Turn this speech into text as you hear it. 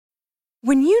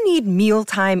When you need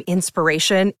mealtime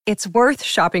inspiration, it's worth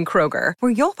shopping Kroger,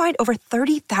 where you'll find over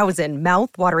 30,000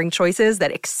 mouth-watering choices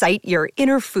that excite your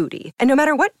inner foodie. And no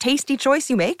matter what tasty choice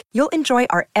you make, you'll enjoy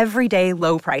our everyday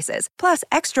low prices, plus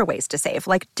extra ways to save,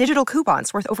 like digital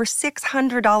coupons worth over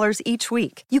 $600 each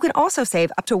week. You can also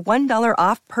save up to $1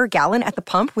 off per gallon at the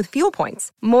pump with fuel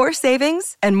points. More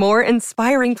savings and more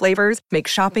inspiring flavors make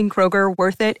shopping Kroger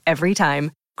worth it every time.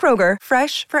 Kroger,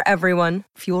 fresh for everyone.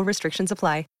 Fuel restrictions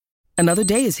apply. Another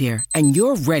day is here, and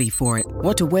you're ready for it.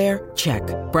 What to wear? Check.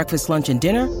 Breakfast, lunch, and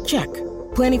dinner? Check.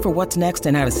 Planning for what's next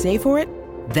and how to save for it?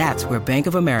 That's where Bank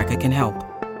of America can help.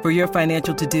 For your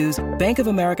financial to-dos, Bank of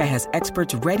America has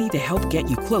experts ready to help get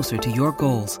you closer to your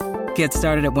goals. Get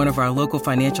started at one of our local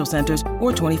financial centers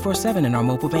or 24/7 in our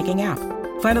mobile banking app.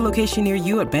 Find a location near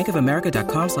you at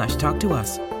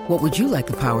bankofamerica.com/talktous. What would you like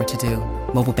the power to do?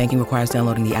 Mobile banking requires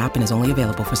downloading the app and is only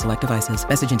available for select devices.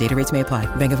 Message and data rates may apply.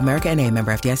 Bank of America N.A.,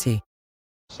 member FDIC.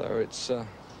 So it's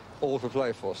all to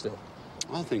play for still.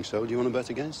 I think so. Do you want to bet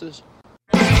against us?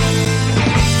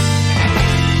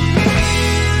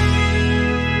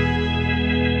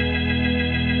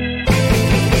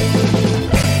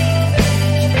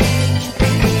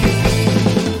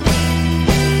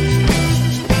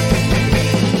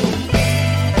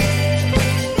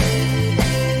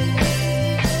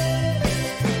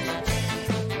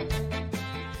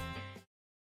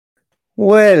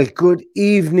 Well, good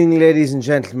evening, ladies and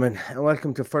gentlemen, and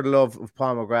welcome to For the Love of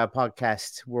Paul McGrath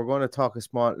podcast. We're going to talk a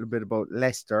little bit about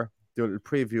Leicester, do a little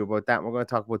preview about that. And we're going to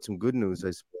talk about some good news, I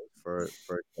suppose,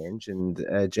 for a change, and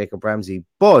Jacob Ramsey.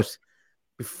 But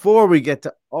before we get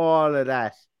to all of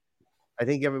that, I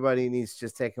think everybody needs to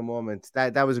just take a moment.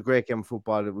 That was a great game of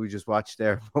football that we just watched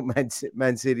there.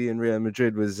 Man City and Real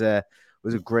Madrid was a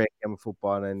great game of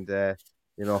football, and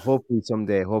hopefully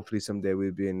someday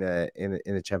we'll be in a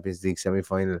Champions League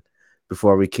semi-final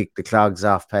before we kick the clogs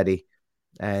off, Paddy,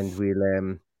 and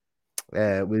we'll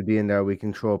be in there. We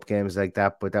can throw up games like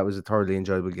that, but that was a thoroughly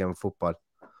enjoyable game of football.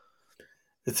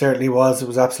 It certainly was. It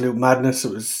was absolute madness.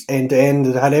 It was end to end.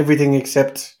 It had everything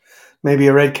except maybe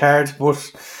a red card,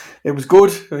 but it was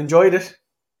good. I enjoyed it.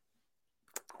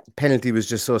 Penalty was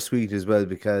just so sweet as well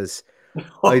because.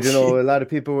 I don't know. A lot of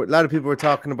people were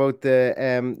talking about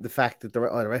the fact that the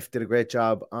ref did a great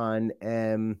job on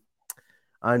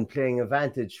playing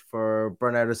advantage for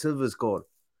Bernardo Silva's goal. Did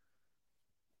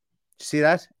you see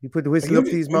that? He put the whistle up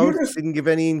to his mouth, didn't give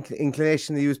any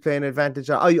inclination that he was playing advantage.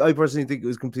 I personally think it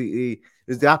was the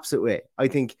opposite way. I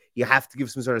think you have to give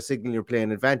some sort of signal you're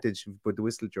playing advantage if you put the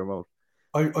whistle to your mouth.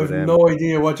 I've no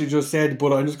idea what you just said,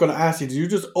 but I'm just going to ask you, did you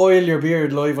just oil your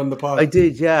beard live on the pod? I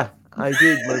did, yeah. I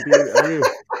did. My beard.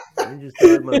 I just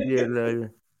oiled my beard live.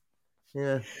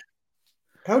 Yeah.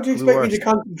 How do you expect me to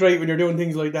concentrate when you're doing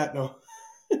things like that now?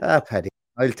 Paddy.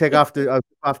 I'll take off the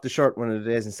shirt one of the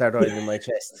days and start oiling my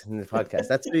chest in the podcast.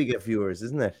 That's how you get viewers,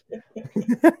 isn't it?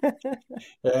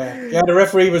 Yeah. The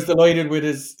referee was delighted with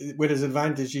his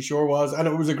advantage. He sure was, and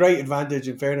it was a great advantage.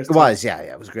 In fairness, it was. Yeah,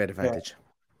 it was a great advantage.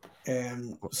 Yeah.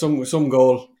 Some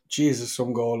goal, Jesus,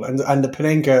 some goal, and the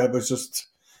Panenka was just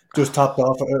topped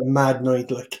off a mad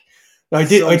night. Like I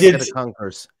did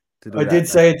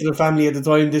say it to the family at the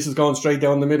time. This is going straight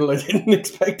down the middle. I didn't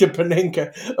expect a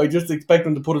Panenka. I just expect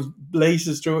him to put his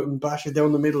laces through it and bash it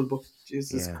down the middle. But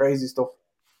Jesus, crazy stuff.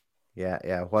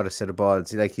 Yeah. What a set of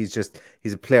balls!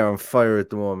 He's a player on fire at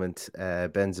the moment,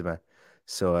 Benzema.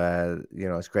 So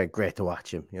it's great to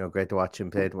watch him. Great to watch him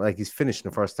play. Like he's finished in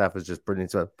the first half was just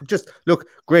brilliant. So just look,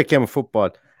 great game of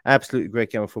football, absolutely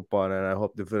great game of football, and I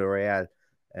hope the Villarreal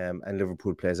and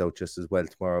Liverpool plays out just as well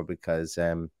tomorrow because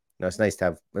it's nice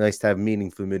to have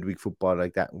meaningful midweek football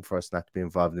like that and for us not to be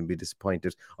involved and be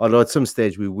disappointed. Although at some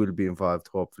stage we will be involved,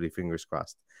 hopefully, fingers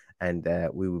crossed. And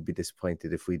we would be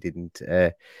disappointed if we didn't,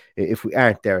 if we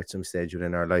aren't there at some stage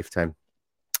within our lifetime.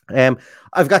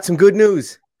 I've got some good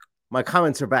news. My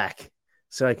comments are back,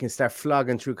 so I can start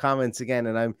flogging through comments again.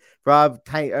 And I'm Rod.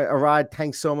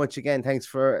 Thanks so much again. Thanks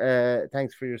for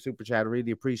your super chat. I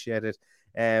really appreciate it.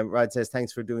 Rod says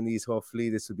thanks for doing these. Hopefully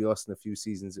this will be us in a few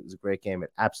seasons. It was a great game.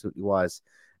 It absolutely was.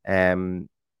 Brilliant.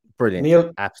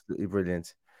 Neil, absolutely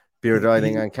brilliant. Beard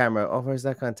oiling on camera. Oh, where's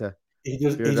that Conta? He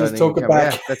just took it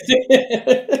back.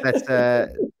 Yeah,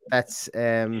 that's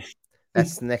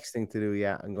the next thing to do.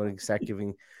 Yeah, I'm going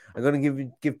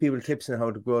to give people tips on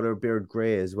how to grow their beard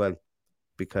grey as well,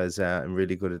 because I'm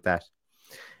really good at that.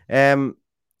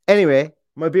 Anyway,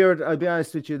 my beard, I'll be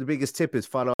honest with you, the biggest tip is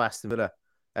follow Aston Villa.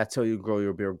 That's how you grow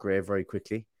your beard grey very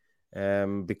quickly.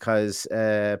 Because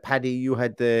Paddy, you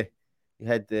had the you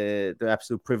had the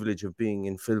absolute privilege of being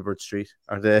in Filbert Street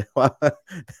or the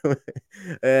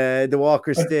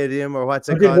Walker Stadium, or what's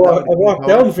it called? I walked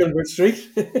down Filbert Street.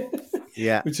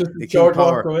 Yeah, which is the a King short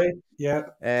Power. walk away.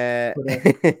 Yeah.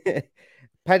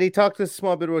 Paddy, talk to us a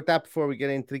small bit about that before we get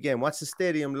into the game. What's the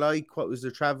stadium like? What was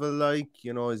the travel like?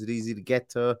 You know, is it easy to get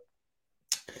to?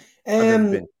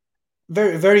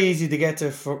 Very, very easy to get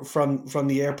to from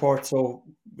the airport. So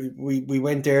we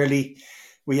went early.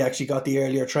 We actually got the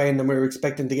earlier train than we were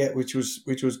expecting to get, which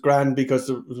was grand because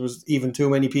there was even too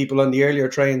many people on the earlier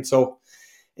train. So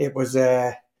it was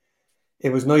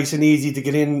nice and easy to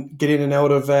get in and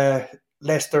out of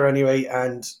Leicester anyway.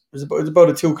 And it was about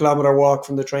a 2 kilometer walk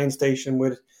from the train station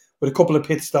with a couple of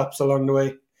pit stops along the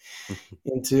way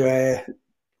into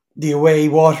the away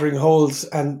watering holes.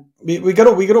 And we got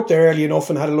up there early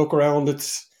enough and had a look around.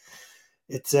 It's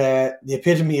the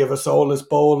epitome of a soulless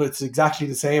bowl. It's exactly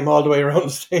the same all the way around the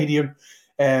stadium.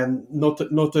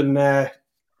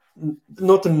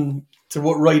 Nothing to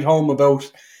write home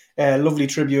about. Lovely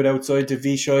tribute outside to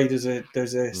Vishoy.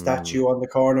 There's a statue on the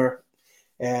corner.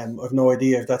 I've no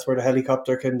idea if that's where the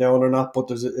helicopter came down or not, but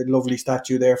there's a lovely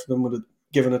statue there for them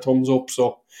giving a thumbs up.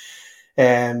 So,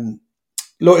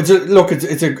 it's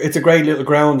a great little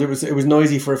ground. It was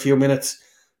noisy for a few minutes,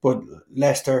 but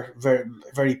Leicester, very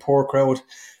very poor crowd,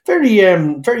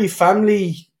 very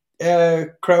family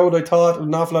crowd. I thought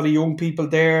an awful lot of young people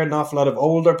there, an awful lot of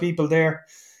older people there,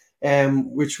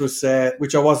 which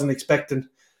I wasn't expecting,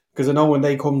 because I know when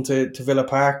they come to Villa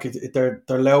Park, they're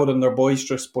loud and they're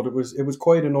boisterous, but it was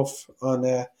quite enough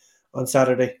on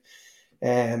Saturday.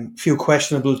 Few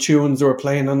questionable tunes they were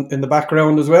playing in the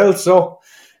background as well, so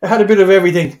it had a bit of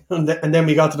everything, and then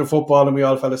we got to the football and we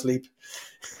all fell asleep.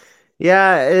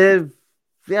 Yeah,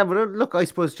 but look, I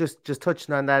suppose just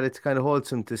touching on that, it's kind of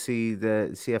wholesome to see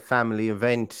a family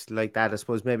event like that. I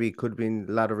suppose maybe it could have been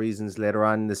a lot of reasons later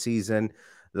on in the season.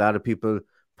 A lot of people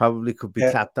probably could be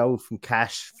clapped out from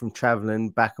cash from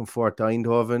traveling back and forth to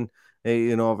Eindhoven,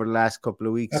 over the last couple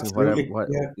of weeks. Absolutely. And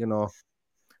whatever.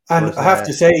 And I have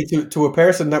to say, to a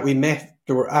person that we met,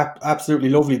 they were absolutely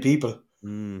lovely people.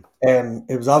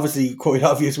 It was obviously quite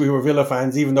obvious we were Villa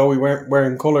fans, even though we weren't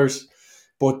wearing colours.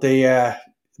 But they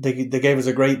gave us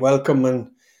a great welcome,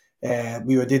 and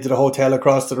we did to the hotel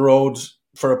across the road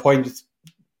for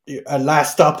a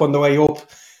last stop on the way up.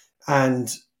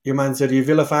 And your man said, "Are you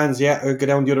Villa fans?" "Yeah, I'll go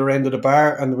down the other end of the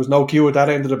bar." And there was no queue at that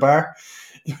end of the bar.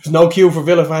 There was no queue for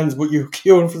Villa fans, but you were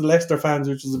queuing for the Leicester fans,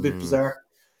 which was a bit bizarre.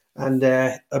 And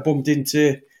I bumped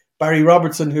into Barry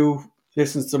Robertson, who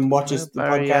listens to and watches the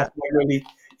podcast regularly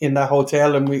in that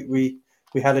hotel, and we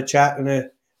had a chat and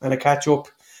a catch up.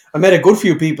 I met a good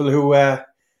few people who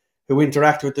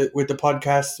interact with the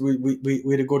podcast.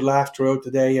 We had a good laugh throughout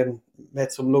the day and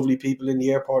met some lovely people in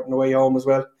the airport on the way home as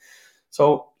well.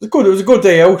 So it was good. It was a good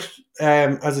day out.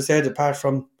 As I said, apart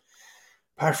from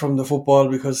the football,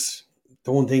 because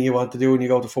the one thing you want to do when you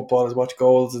go to football is watch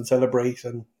goals and celebrate,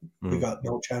 and we got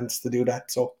no chance to do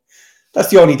that. So that's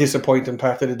the only disappointing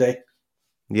part of the day.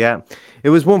 Yeah, it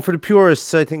was one for the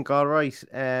purists, I think. All right.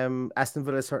 Aston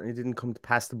Villa certainly didn't come to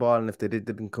pass the ball, and if they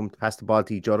didn't come to pass the ball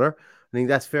to each other. I think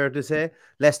that's fair to say.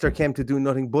 Leicester came to do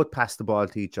nothing but pass the ball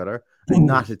to each other and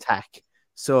not attack.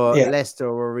 So Leicester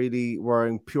were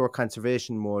in pure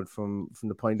conservation mode from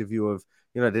the point of view of,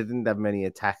 they didn't have many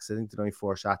attacks. I think there were only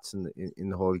 4 shots in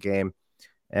the whole game.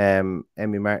 Emi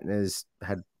Martinez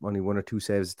had only 1 or 2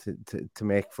 saves to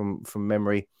make from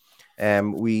memory.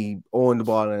 We owned the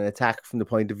ball in attack from the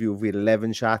point of view of we had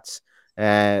 11 shots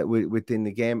within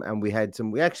the game, and we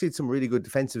actually had some really good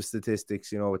defensive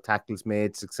statistics, with tackles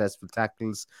made, successful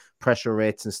tackles, pressure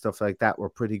rates and stuff like that were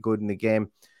pretty good in the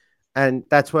game. And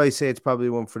that's why I say it's probably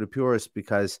one for the purists,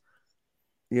 because,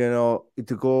 to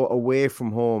go away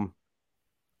from home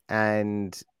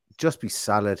and just be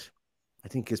solid, I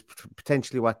think is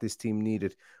potentially what this team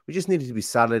needed. We just needed to be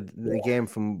solid in the game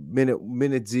from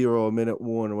minute 0, minute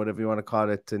 1, or whatever you want to call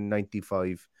it, to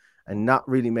 95, and not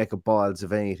really make a balls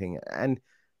of anything. And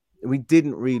we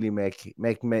didn't really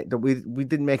we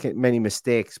didn't make many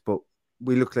mistakes, but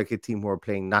we looked like a team who were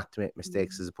playing not to make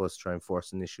mistakes as opposed to try and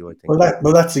force an issue, I think.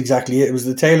 Well, that's exactly it. It was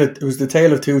the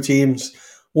tale of 2 teams.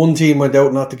 One team went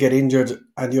out not to get injured,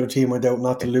 and the other team went out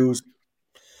not to lose.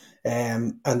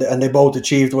 And they both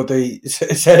achieved what they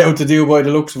set out to do by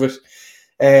the looks of it.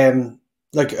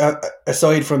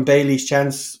 Aside from Bailey's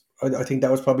chance, I think that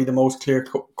was probably the most clear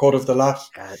cut of the lot.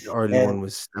 The early one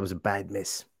was a bad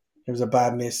miss. It was a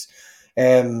bad miss.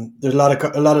 There's a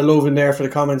lot of love in there for the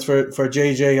comments for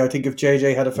JJ. I think if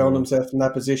JJ had found himself in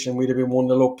that position, we'd have been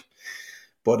 1-0 up,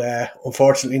 but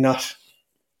unfortunately not.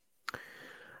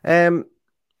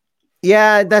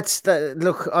 Yeah, that's the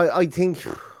look. I think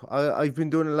I've been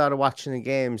doing a lot of watching the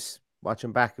games,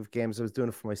 watching back of games. I was doing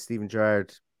it for my Stephen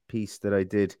Gerrard piece that I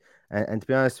did, and to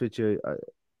be honest with you,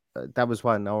 that was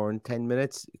what, an hour and 10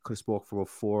 minutes. You could have spoke for about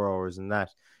 4 hours, and that,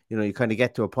 you kind of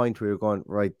get to a point where you're going,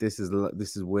 right, this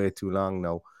is way too long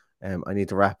now. I need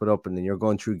to wrap it up, and then you're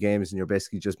going through games, and you're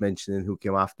basically just mentioning who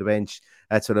came off the bench.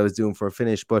 That's what I was doing for a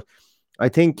finish, but I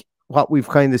think what we've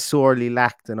kind of sorely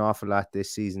lacked an awful lot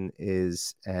this season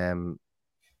is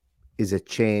a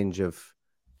change of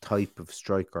type of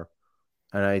striker.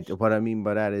 And what I mean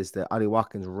by that is that Ollie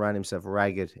Watkins ran himself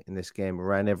ragged in this game,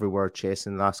 ran everywhere,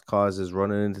 chasing lost causes,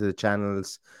 running into the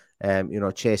channels,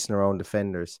 chasing around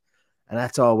defenders. And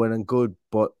that's all well and good.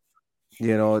 But,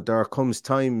 there comes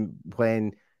time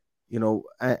when,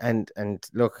 and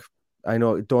look, I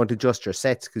know, don't adjust your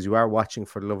sets because you are watching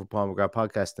for the Love of Paul McGrath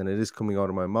podcast and it is coming out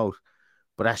of my mouth.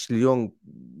 But Ashley Young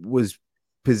was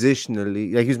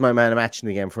positionally, like, he was my man of match in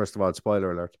the game, first of all,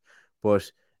 spoiler alert.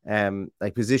 But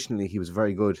like, positionally, he was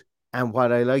very good. And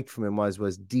what I liked from him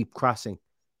was deep crossing.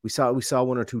 We saw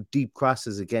one or two deep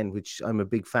crosses again, which I'm a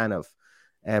big fan of.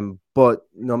 But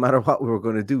no matter what we were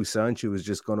going to do, Sancho was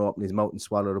just going to open his mouth and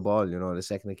swallow the ball, the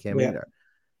second it came in there.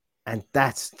 And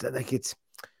that's like, it's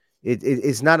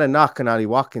not a knock on Ollie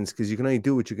Watkins because you can only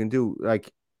do what you can do.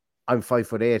 Like, I'm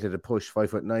 5'8" at a push,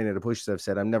 5'9" at a push. As I've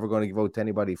said, I'm never going to give out to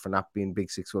anybody for not being big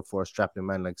 6'4" strapping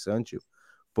man like Sancho.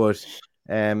 But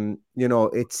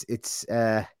it's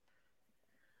I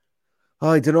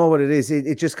don't know what it is.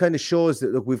 It just kind of shows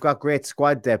that, look, we've got great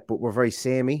squad depth, but we're very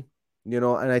samey. And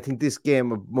I think this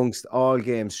game, amongst all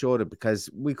games, showed it because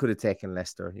we could have taken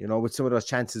Leicester, with some of those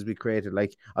chances we created.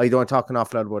 Like, I don't talk an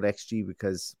awful lot about XG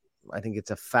because I think it's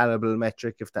a fallible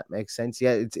metric, if that makes sense.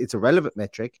 Yeah, it's a relevant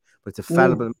metric, but it's a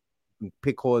fallible.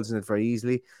 Pick holes in it very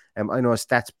easily. I know I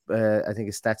think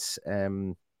a stats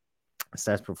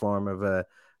perform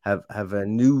have a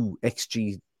new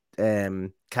XG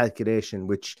calculation,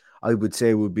 which I would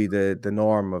say would be the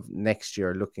norm of next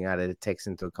year. Looking at it, it takes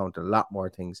into account a lot more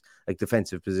things like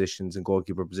defensive positions and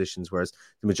goalkeeper positions, whereas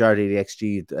the majority of the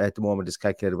XG at the moment is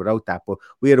calculated without that. But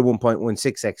we had a 1.16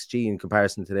 XG in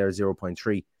comparison to their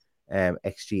 0.3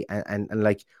 XG, and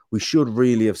like, we should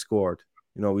really have scored.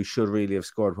 We should really have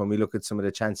scored when we look at some of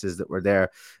the chances that were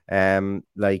there. I'm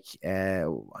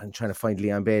trying to find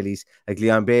Leon Bailey's. Like,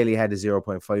 Leon Bailey had a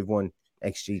 0.51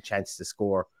 XG chance to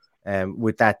score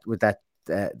with that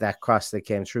cross that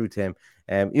came through to him.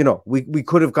 We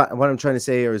could have got, what I'm trying to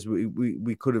say here is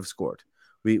we could have scored.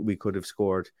 We could have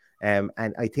scored. And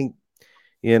I think,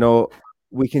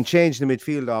 we can change the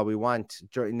midfield all we want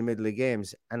during the middle of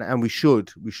games, and we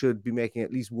should be making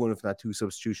at least one, if not two,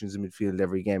 substitutions in midfield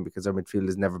every game because our midfield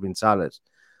has never been solid.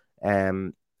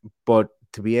 But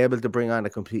to be able to bring on a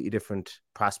completely different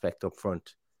prospect up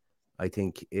front, I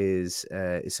think is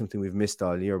something we've missed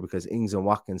all year, because Ings and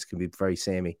Watkins can be very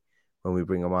samey when we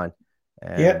bring them on.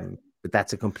 But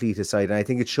that's a complete aside, and I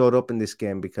think it showed up in this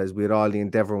game because we had all the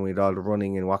endeavour and we had all the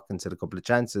running, and Watkins had a couple of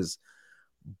chances.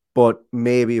 But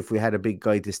maybe if we had a big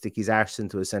guy to stick his arse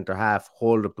into a centre half,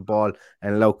 hold up the ball,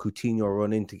 and allow Coutinho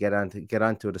run in to get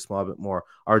onto it a small bit more,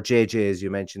 or JJ, as you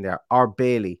mentioned there, or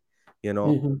Bailey,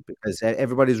 because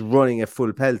everybody's running at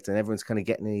full pelt and everyone's kind of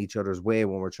getting in each other's way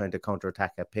when we're trying to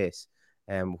counterattack at pace.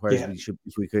 Whereas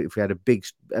if we had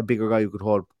a bigger guy who could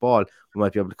hold the ball, we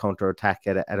might be able to counterattack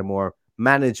at a more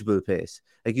manageable pace.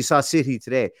 Like you saw City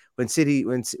today, when City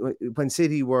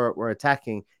were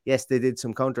attacking, yes, they did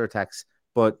some counterattacks,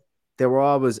 but it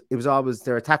was always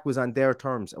their attack was on their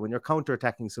terms. And when you're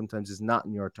counterattacking, sometimes it's not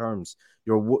in your terms.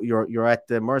 You're at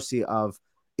the mercy of,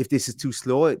 if this is too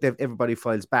slow, everybody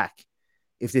files back.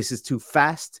 If this is too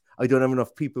fast, I don't have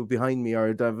enough people behind me, or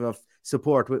I don't have enough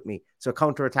support with me. So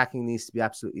counterattacking needs to be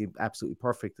absolutely, absolutely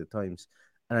perfect at times.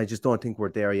 And I just don't think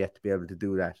we're there yet to be able to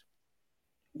do that.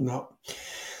 No.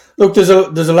 Look, there's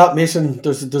a lot missing.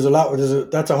 There's a lot.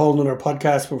 That's a whole nother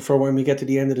podcast for when we get to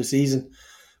the end of the season.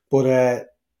 But I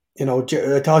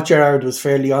thought Gerrard was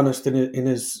fairly honest in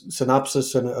his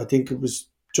synopsis, and I think it was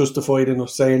justified in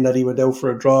us saying that he went out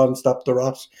for a draw and stopped the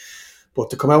rot. But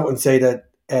to come out and say that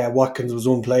Watkins was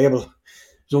unplayable.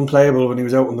 He was unplayable when he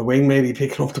was out on the wing, maybe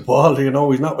picking up the ball.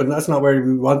 He's not. That's not where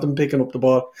we want him picking up the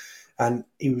ball. And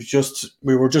we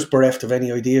were just bereft of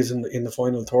any ideas in the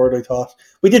final third. I thought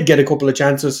we did get a couple of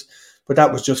chances, but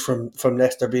that was just from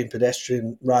Leicester being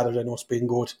pedestrian rather than us being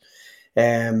good.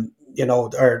 The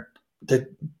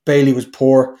Bailey was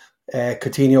poor,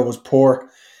 Coutinho was poor.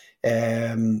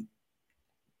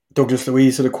 Douglas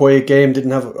Luiz had a quiet game,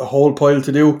 didn't have a whole pile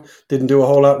to do, didn't do a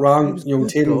whole lot wrong. Young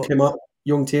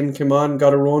Tim came on,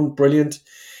 got a run, brilliant.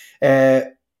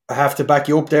 I have to back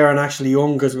you up there on Ashley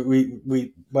Young, because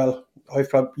we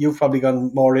you've probably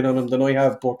gone more in on him than I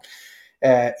have, but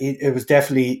it was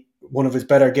definitely one of his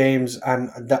better games, and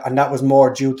that was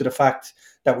more due to the fact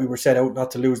that we were set out not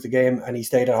to lose the game, and he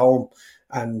stayed at home,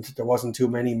 and there wasn't too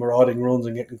many marauding runs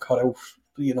and getting cut out,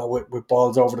 with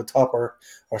balls over the top or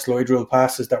slide rule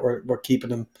passes that were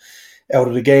keeping him out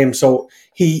of the game. So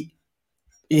he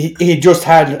just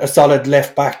had a solid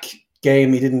left back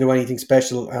game. He didn't do anything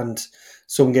special, and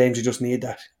some games you just need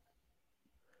that.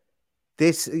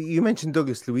 You mentioned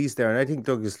Douglas Luiz there, and I think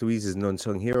Douglas Luiz is an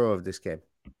unsung hero of this game.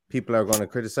 People are going to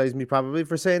criticize me probably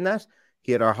for saying that.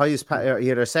 He had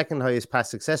our second highest pass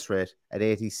success rate at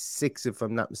 86, if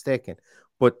I'm not mistaken.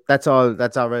 But that's all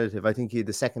relative. I think he had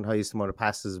the second highest amount of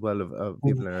passes as well of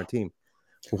people in our team.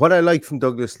 But what I liked from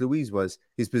Douglas Luiz was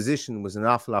his position was an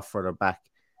awful lot further back.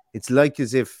 It's like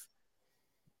as if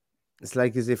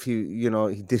he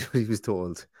did what he was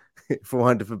told, for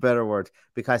want of a better word,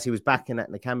 because he was back in that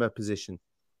Nakamba position.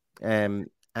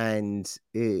 And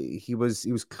he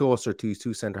was closer to his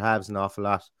two centre halves an awful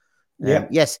lot.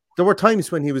 Yes, there were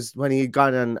times when he had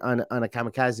gone on a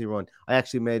kamikaze run. I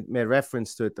actually made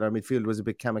reference to it that our midfield was a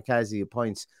bit kamikaze at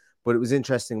points, but it was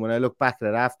interesting when I look back at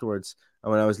it afterwards,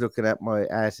 and when I was looking at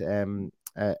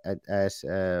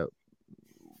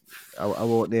I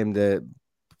won't name the.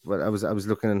 Well, I was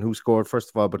looking at who scored first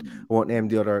of all, but I won't name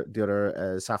the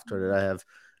other software that I have.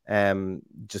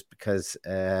 Just because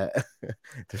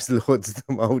there's loads of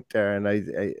them out there, and I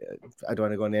don't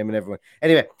want to go naming everyone.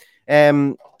 Anyway,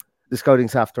 the scouting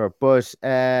software. But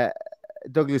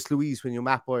Douglas Luiz, when you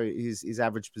map out his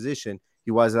average position,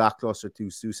 he was a lot closer to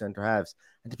two centre halves.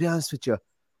 And to be honest with you,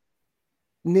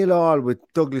 0-0 with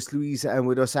Douglas Luiz and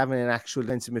with us having an actual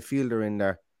defensive midfielder in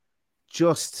there,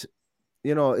 just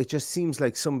it just seems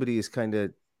like somebody is kind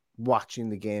of watching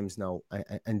the games now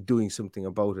and doing something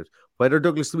about it. Whether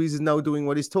Douglas Luiz is now doing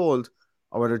what he's told,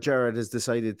 or whether Gerrard has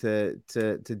decided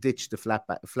to ditch the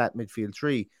flat midfield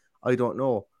three, I don't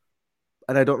know,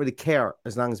 and I don't really care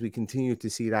as long as we continue to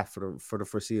see that for the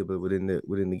foreseeable within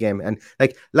the game. And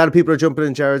like a lot of people are jumping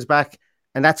in Gerrard's back,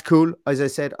 and that's cool. As I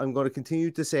said, I'm going to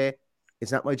continue to say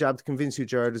it's not my job to convince you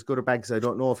Gerrard is good or bad, because I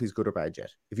don't know if he's good or bad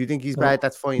yet. If you think he's bad,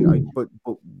 that's fine. But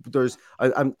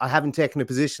I haven't taken a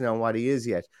position on what he is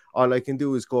yet. All I can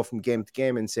do is go from game to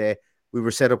game and say we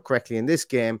were set up correctly in this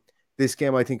game. This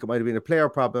game, I think it might have been a player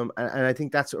problem, and I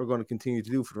think that's what we're going to continue to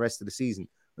do for the rest of the season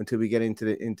until we get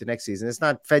into next season. It's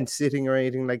not fence sitting or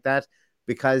anything like that,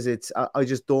 because I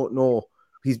just don't know.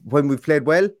 When we've played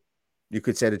well, you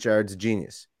could say that Gerrard's a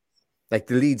genius. Like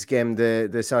the Leeds game,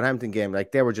 the Southampton game,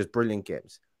 like they were just brilliant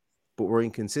games, but we're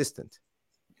inconsistent.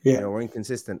 Yeah, we're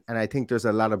inconsistent, and I think there's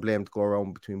a lot of blame to go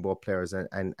around between both players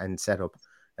and setup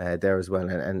there as well.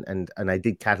 And I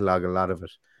did catalogue a lot of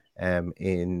it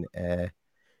in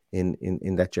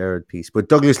that Gerrard piece. But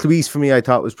Douglas Luiz for me, I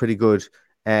thought was pretty good.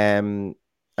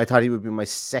 I thought he would be my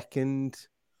second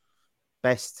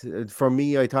best. For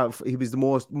me, I thought he was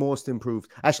the most improved.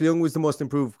 Ashley Young was the most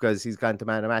improved because he's gone to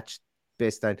man of match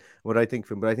based on what I think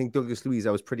of him. But I think Douglas Luiz,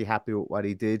 I was pretty happy with what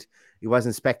he did. He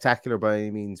wasn't spectacular by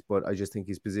any means, but I just think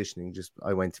his positioning,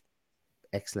 I went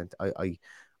excellent. I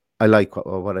like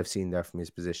what I've seen there from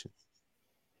his position.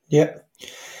 Yeah.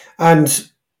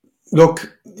 And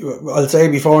look, I'll say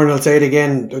before and I'll say it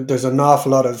again, there's an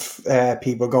awful lot of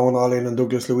people going all in on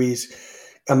Douglas Luiz,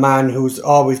 a man who's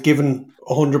always given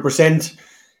 100%.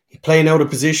 He's playing out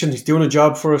of position. He's doing a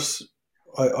job for us.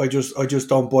 I just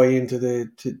don't buy into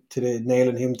the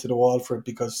nailing him to the wall for it,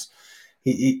 because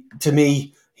he to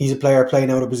me, he's a player playing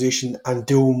out of position and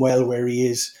doing well where he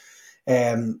is.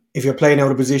 If you're playing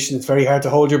out of position, it's very hard to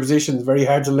hold your position. It's very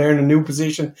hard to learn a new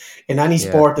position in any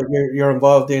sport that you're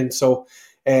involved in. So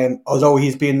although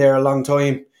he's been there a long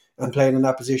time and playing in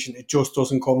that position, it just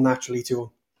doesn't come naturally to him.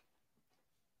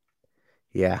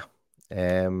 Yeah.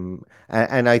 And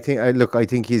I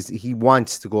think he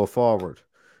wants to go forward.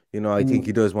 I think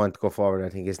he does want to go forward. I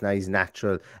think it's nice,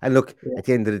 natural. And look, at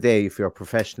the end of the day, if you're a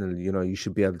professional, you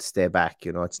should be able to stay back.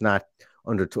 It's not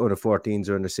under 14s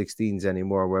or under 16s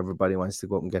anymore where everybody wants to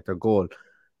go up and get their goal.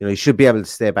 You should be able to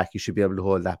stay back. You should be able to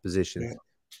hold that position.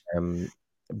 Yeah.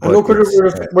 But look,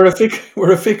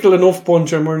 we're a fickle enough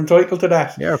bunch, and we're entitled to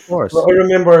that. Yeah, of course. I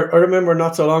remember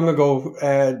not so long ago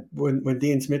when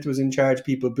Dean Smith was in charge,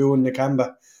 people booing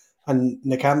Nakamba, and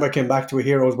Nakamba came back to a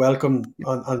hero's welcome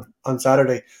on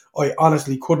Saturday. I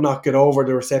honestly could not get over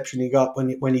the reception he got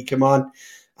when he came on,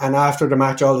 and after the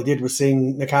match, all he did was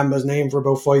sing Nakamba's name for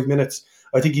about 5 minutes.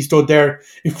 I think he stood there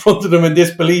in front of them in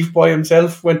disbelief by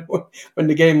himself when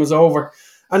the game was over.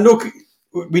 And look,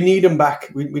 we need him back.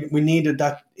 We needed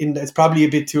that. It's probably a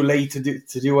bit too late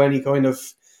to do any kind of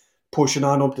pushing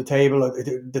on up the table.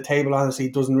 The table honestly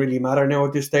doesn't really matter now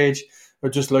at this stage.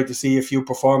 I'd just like to see a few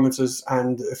performances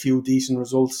and a few decent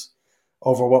results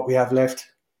over what we have left.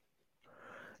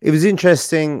 It was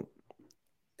interesting.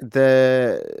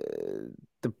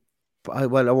 I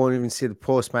won't even say the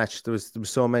post match. There was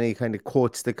so many kind of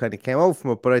quotes that kind of came out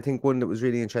from it, but I think one that was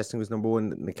really interesting was number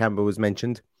one. Nakamba was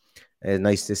mentioned.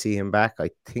 Nice to see him back. I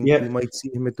think we might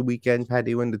see him at the weekend,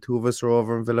 Paddy, when the two of us are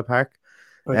over in Villa Park.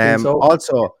 I think so.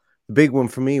 Also, the big one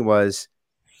for me was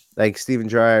like Stephen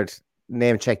Gerrard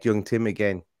name checked young Tim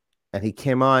again, and he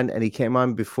came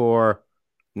on before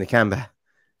Nakamba,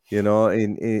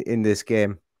 in this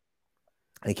game.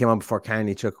 He came on before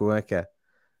Carney Chukwuemeka,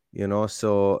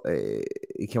 so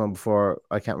he came on before,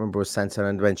 I can't remember, was Sanson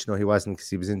on the bench. No, he wasn't because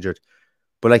he was injured.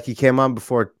 But like he came on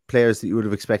before players that you would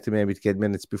have expected maybe to get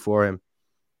minutes before him.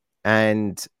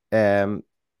 And, we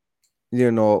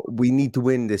need to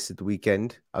win this at the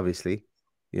weekend, obviously.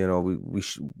 We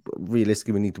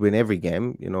realistically, we need to win every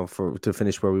game, to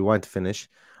finish where we want to finish,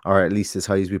 or at least as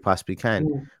high as we possibly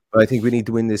can. But I think we need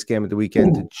to win this game at the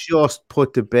weekend to just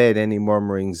put to bed any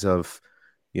murmurings of,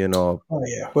 Oh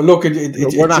yeah. Well, look,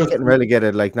 we're not getting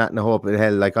relegated, like not in the hope of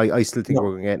hell. Like I still think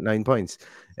we're going to get 9 points,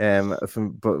 from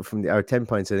our 10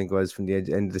 points I think was from the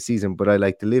end of the season. But I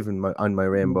like to live on my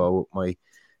rainbow with my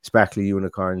sparkly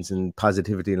unicorns and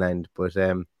positivity land. But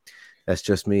that's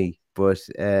just me. But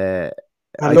and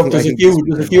look, there's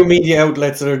a few media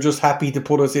outlets that are just happy to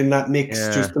put us in that mix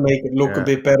just to make it look a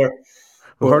bit better.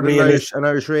 We heard an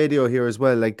Irish radio here as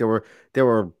well. Like they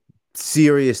were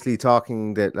seriously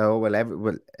talking that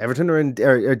Everton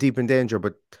are deep in danger,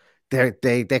 but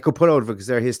they could pull out of it because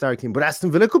they're a historic team. But Aston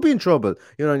Villa could be in trouble,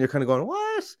 and you're kind of going,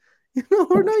 what?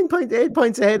 We're 8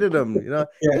 points ahead of them.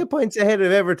 8 points ahead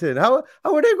of Everton. How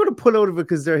are they going to pull out of it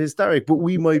because they're historic? But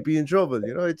we might be in trouble.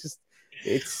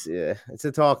 It's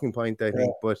a talking point, I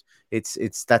think. But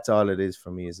it's that's all it is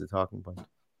for me, is a talking point.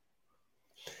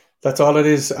 That's all it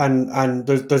is, and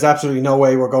there's absolutely no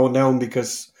way we're going down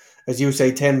because, as you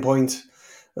say, 10 points.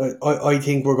 I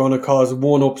think we're going to cause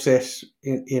one upset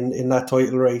in that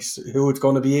title race. Who it's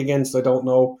going to be against, I don't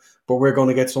know, but we're going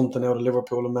to get something out of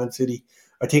Liverpool and Man City.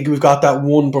 I think we've got that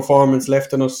one performance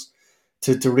left in us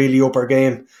to really up our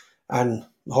game, and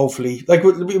hopefully, like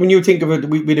when you think of it,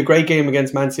 we had a great game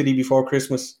against Man City before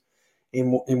Christmas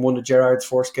in one of Gerrard's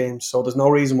first games, so there's no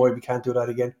reason why we can't do that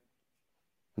again.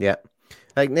 Yeah.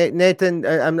 Like Nathan,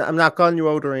 I'm not calling you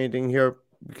out or anything here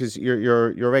because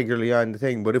you're regularly on the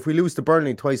thing. But if we lose to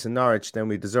Burnley twice in Norwich, then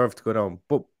we deserve to go down.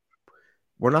 But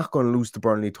we're not going to lose to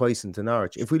Burnley twice into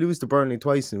Norwich. If we lose to Burnley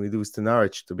twice and we lose to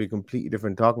Norwich, there'll be a completely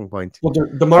different talking point. Well,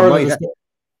 the moral I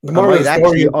might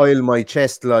actually oil my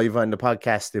chest live on the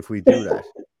podcast if we do that.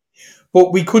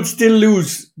 But we could still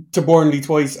lose to Burnley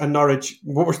twice and Norwich,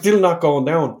 but we're still not going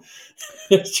down.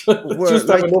 It's just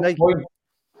enough point.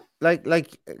 Like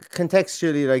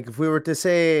contextually, like if we were to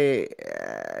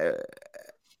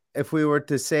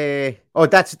say, oh,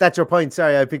 that's your point.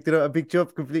 Sorry, I picked you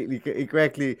up completely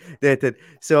correctly, Nathan.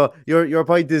 So your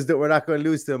point is that we're not going to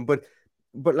lose them, but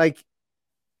like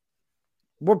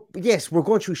we're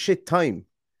going through shit time,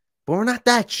 but we're not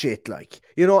that shit, like,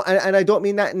 and I don't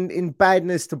mean that in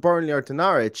badness to Burnley or to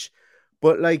Norwich,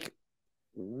 but like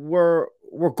we're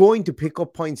going to pick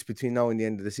up points between now and the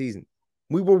end of the season.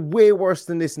 We were way worse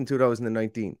than this in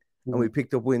 2019, and we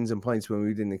picked up wins and points when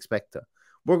we didn't expect to.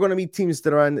 We're going to meet teams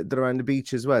that are on the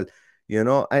beach as well,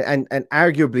 and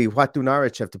arguably, what do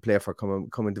Norwich have to play for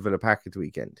coming to Villa Park at the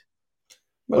weekend?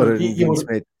 Well,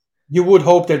 you would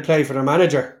hope they'd play for their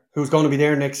manager, who's going to be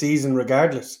there next season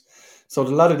regardless. So a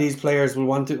lot of these players will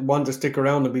want to stick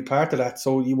around and be part of that.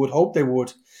 So you would hope they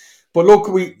would. But look,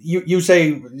 you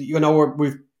say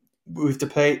we've to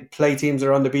play teams that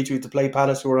are on the beach. We have to play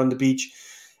Palace, who are on the beach.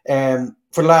 For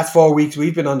the last 4 weeks,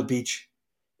 we've been on the beach,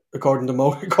 according to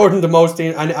most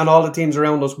teams, and all the teams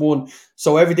around us won.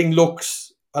 So everything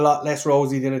looks a lot less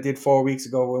rosy than it did 4 weeks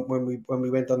ago when we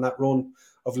went on that run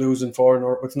of losing 4,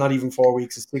 or it's not even 4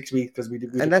 weeks, it's 6 weeks because we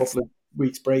did a couple of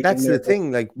weeks break. That's the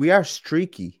thing. Like, we are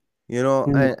streaky,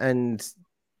 and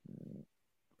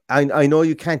I know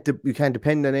you can't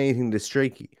depend on anything that's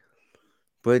streaky.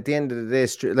 But at the end of the day,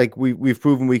 like we've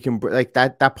proven we can, like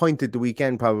that point at the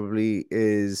weekend probably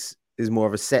is more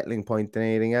of a settling point than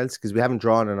anything else, because we haven't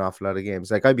drawn an awful lot of games.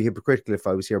 Like, I'd be hypocritical if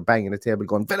I was here banging the table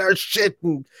going, Villa shit,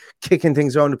 and kicking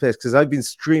things around the place, because I've been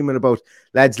screaming about,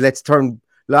 lads, let's turn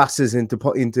losses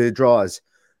into draws.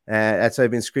 That's what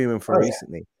I've been screaming for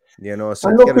recently. So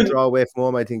to get a draw away from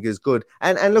home, I think, is good.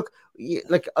 And look,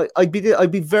 like I'd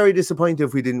be very disappointed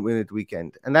if we didn't win at the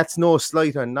weekend. And that's no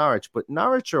slight on Norwich, but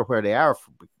Norwich are where they are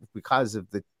because of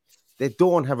they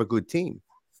don't have a good team.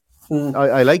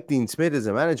 I like Dean Smith as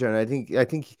a manager, and I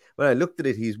think when I looked at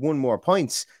it, he's won more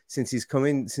points since he's come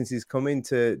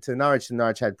into Norwich than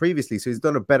Norwich had previously. So he's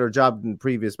done a better job than the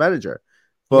previous manager.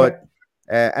 But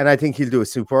and I think he'll do a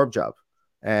superb job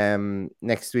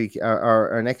next week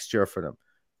or next year for them.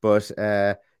 But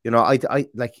I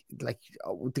like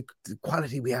the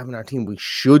quality we have in our team. We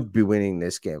should be winning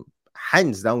this game,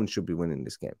 hands down. Should be winning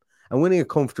this game and winning it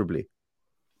comfortably.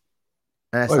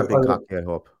 And that's not being cocky. I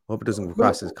hope it doesn't go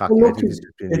across as cocky. I think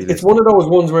it's one of those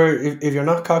ones where if you're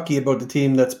not cocky about the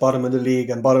team that's bottom of the league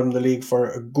and bottom of the league for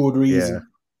a good reason,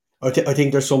 I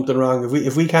think there's something wrong.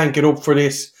 If we can't get up for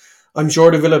this, I'm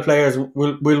sure the Villa players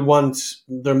will want.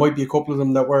 There might be a couple of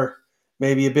them that were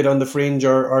maybe a bit on the fringe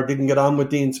or didn't get on with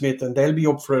Dean Smith, and they'll be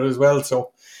up for it as well.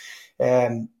 So,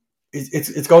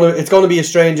 it's gonna be a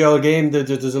strange old game.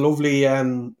 There's a lovely I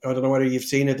don't know whether you've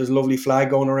seen it. There's a lovely flag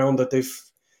going around that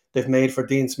they've made for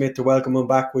Dean Smith to welcome him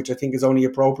back, which I think is only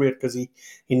appropriate because he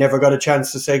never got a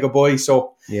chance to say goodbye.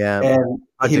 So he'll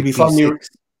be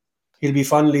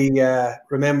fondly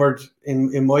remembered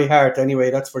in my heart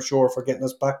anyway. That's for sure, for getting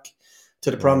us back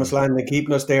to the promised land and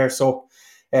keeping us there. So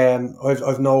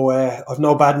I've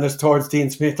no badness towards Dean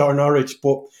Smith or Norwich,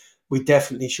 but we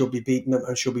definitely should be beating them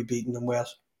and should be beating them well.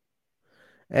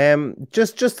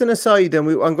 Just an aside, and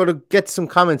I'm going to get some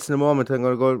comments in a moment. I'm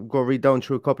going to go read down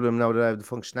through a couple of them now that I have the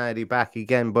functionality back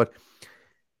again. But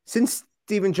since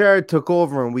Steven Gerrard took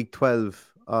over in week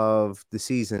 12 of the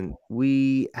season,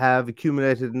 we have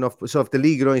accumulated enough. So if the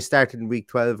league had only started in week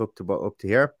 12 up to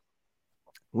here,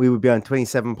 we would be on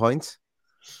 27 points.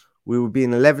 We would be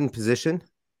in 11th position.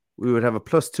 We would have a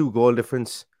 +2 goal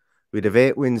difference. We'd have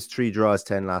 8 wins, 3 draws,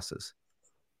 10 losses.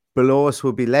 Below us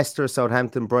will be Leicester,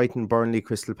 Southampton, Brighton, Burnley,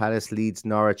 Crystal Palace, Leeds,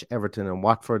 Norwich, Everton and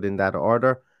Watford in that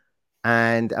order.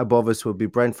 And above us will be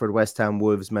Brentford, West Ham,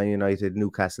 Wolves, Man United,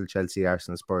 Newcastle, Chelsea,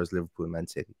 Arsenal, Spurs, Liverpool, Man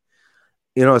City.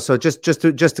 So just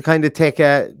to kind of take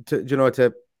a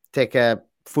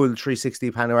full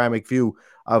 360 panoramic view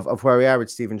of where we are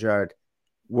with Steven Gerrard.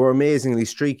 We're amazingly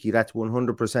streaky. That's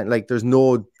 100%. Like, there's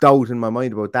no doubt in my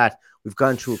mind about that. We've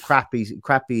gone through a crappy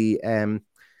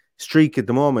streak at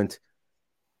the moment.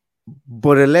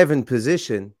 But 11th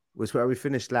position was where we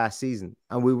finished last season,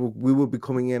 and we will be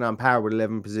coming in on par with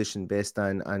 11th position based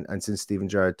on since Steven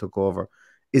Gerrard took over.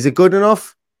 Is it good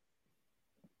enough?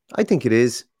 I think it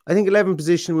is. I think 11th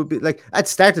position would be like at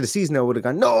the start of the season. I would have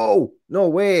gone, no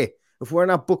way. If we're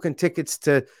not booking tickets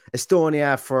to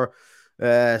Estonia for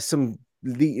some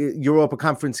Europa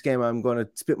Conference game, I'm going to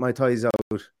spit my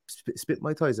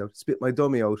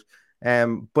dummy out.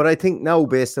 But I think now,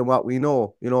 based on what we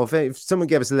know, if someone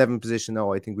gave us 11th position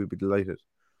now, I think we'd be delighted.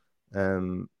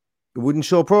 It wouldn't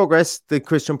show progress that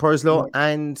Christian Purslow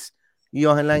and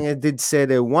Johan Lange did say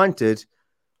they wanted,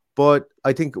 but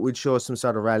I think it would show some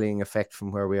sort of rallying effect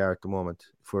from where we are at the moment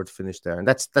if we're to finish there. And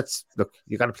that's look,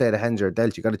 you got to play the hands you're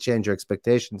dealt. You got to change your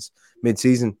expectations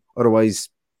mid-season. Otherwise,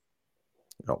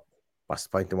 what's the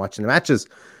point in watching the matches?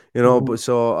 But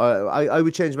so I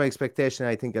would change my expectation.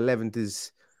 I think 11th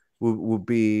would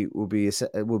be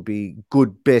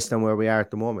good based on where we are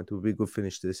at the moment. It would be a good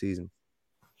finish to the season.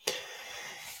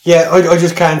 Yeah, I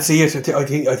just can't see it.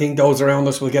 I think those around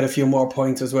us will get a few more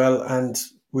points as well, and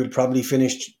we'll probably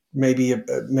finish maybe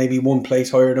one place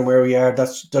higher than where we are.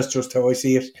 That's just how I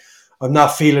see it. I'm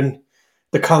not feeling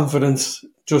the confidence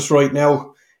just right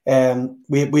now.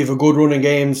 We have a good run of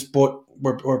games, but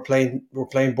we're playing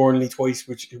Burnley twice,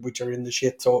 which are in the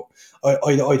shit. So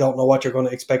I don't know what you're going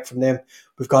to expect from them.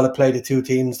 We've got to play the two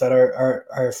teams that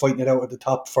are fighting it out at the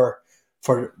top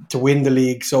to win the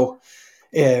league. So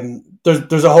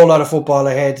there's a whole lot of football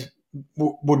ahead.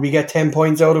 Would we get 10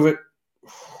 points out of it?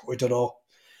 I don't know.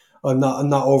 I'm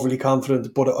not overly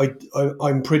confident, but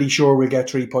I'm pretty sure we'll get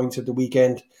 3 points at the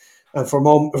weekend. And for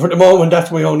the moment,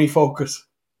 that's my only focus.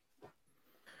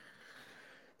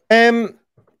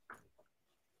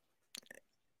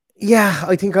 Yeah,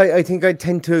 I think I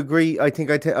tend to agree.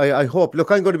 I hope.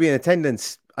 Look, I'm going to be in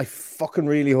attendance. I fucking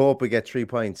really hope we get 3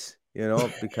 points.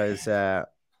 Because I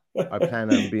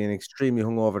plan on being extremely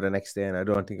hungover the next day, and I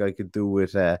don't think I could do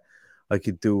with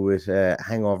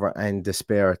hangover and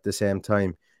despair at the same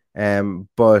time. Yeah.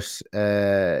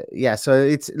 So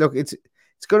it's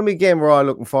going to be a game we're all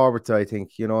looking forward to. I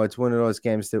think it's one of those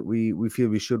games that we feel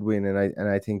we should win, and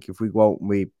I think if we go out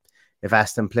and if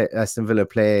Aston Villa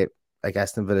play like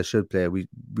Aston Villa should play, we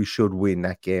should win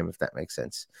that game, if that makes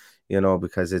sense.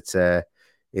 Because it's one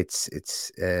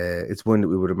that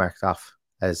we would have marked off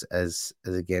as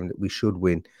a game that we should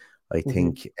win. I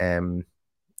think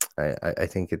I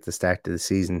think at the start of the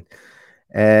season.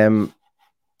 I'm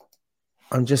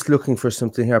just looking for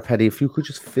something here, Paddy. If you could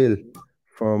just fill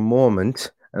for a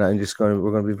moment, and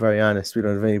we're going to be very honest. We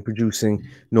don't have any producing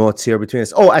notes here between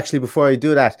us. Oh, actually, before I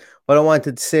do that, what I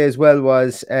wanted to say as well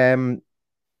was, it's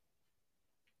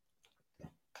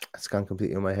gone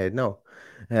completely in my head now.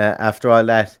 After all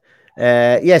that,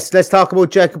 yes, let's talk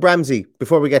about Jacob Ramsey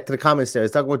before we get to the comments there.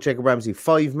 Let's talk about Jacob Ramsey.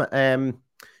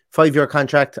 5-year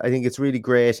contract. I think it's really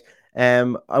great.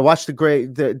 I watched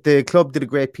the club did a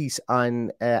great piece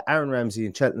on Aaron Ramsey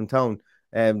in Cheltenham Town,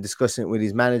 discussing it with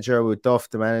his manager, with Duff,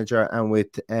 the manager, and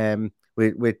with Aaron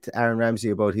Ramsey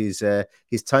about his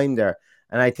time there.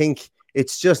 And I think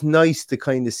it's just nice to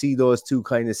kind of see those two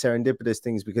kind of serendipitous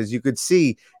things, because you could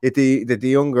see that the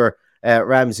younger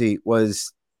Ramsey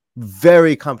was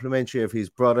very complimentary of his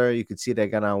brother. You could see they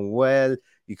got on well.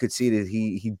 You could see that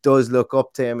he does look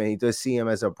up to him, and he does see him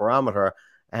as a barometer.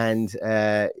 And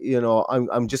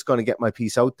I'm just going to get my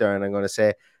piece out there, and I'm going to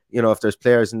say, if there's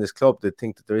players in this club that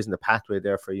think that there isn't a pathway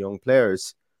there for young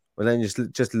players, well, then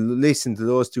just listen to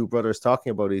those two brothers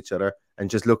talking about each other, and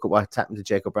just look at what's happened to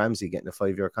Jacob Ramsey getting a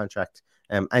 5-year contract.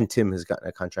 And Tim has gotten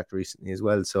a contract recently as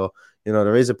well. So,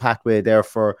 there is a pathway there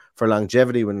for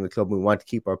longevity within the club. We want to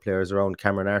keep our players around.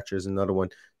 Cameron Archer's another one.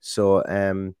 So,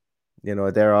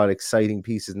 they're all exciting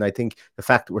pieces. And I think the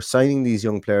fact that we're signing these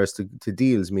young players to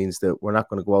deals means that we're not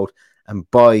going to go out and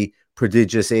buy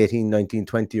prodigious 18, 19,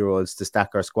 20-year-olds to stack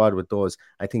our squad with those.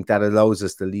 I think that allows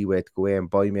us the leeway to go away and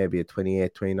buy maybe a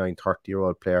 28, 29,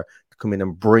 30-year-old player to come in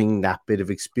and bring that bit of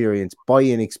experience, buy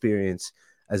in experience,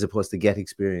 as opposed to get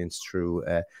experience through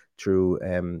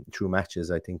matches,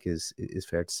 I think is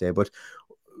fair to say. But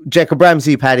Jacob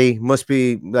Ramsey, Paddy, must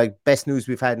be like best news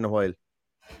we've had in a while.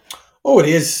 Oh, it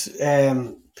is.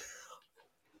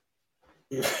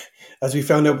 As we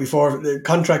found out before, the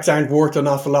contracts aren't worth an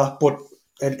awful lot, but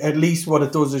at least what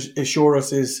it does assure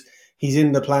us is he's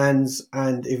in the plans,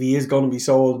 and if he is going to be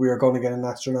sold, we are going to get an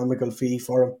astronomical fee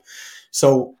for him.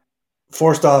 So,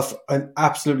 first off, I'm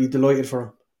absolutely delighted for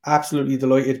him. Absolutely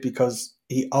delighted, because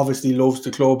he obviously loves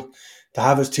the club. To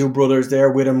have his two brothers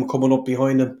there with him, coming up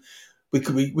behind him, we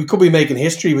could be making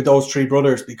history with those three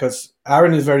brothers, because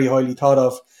Aaron is very highly thought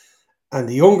of. And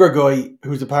the younger guy,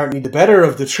 who's apparently the better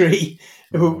of the three,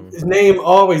 his name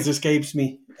always escapes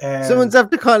me. Someone's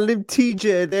after calling him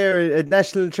TJ there at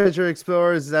National Treasure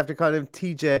Explorers is after calling him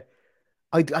TJ.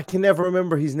 I can never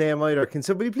remember his name either. Can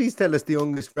somebody please tell us the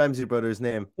youngest Ramsey brother's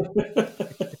name?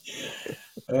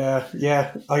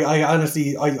 Yeah, I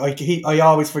honestly, I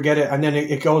always forget it, and then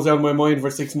it goes out of my mind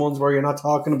for 6 months where you're not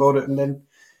talking about it, and then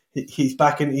he's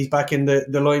back in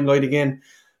the limelight again.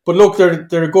 But look,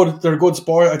 they're a good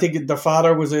sport. I think their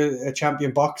father was a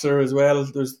champion boxer as well.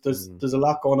 There's a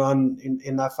lot going on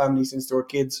in that family since they were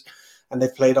kids, and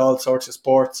they've played all sorts of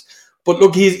sports. But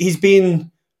look, he's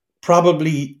been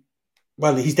probably,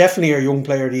 well, he's definitely our young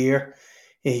player of the year.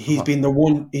 He's been the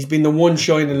one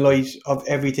shining light of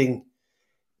everything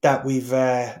that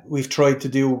we've tried to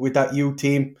do with that youth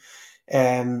team.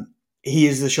 He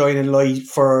is the shining light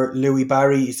for Louis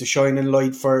Barry. He's the shining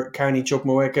light for Carney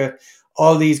Chukwuemeka.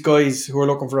 All these guys who are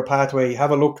looking for a pathway,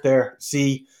 have a look there.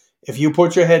 See, if you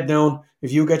put your head down,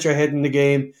 if you get your head in the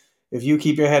game, if you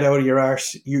keep your head out of your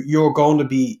arse, you're going to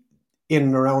be in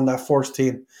and around that first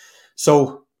team.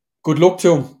 So good luck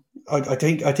to him. I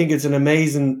think it's an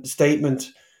amazing statement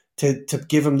to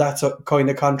give him that kind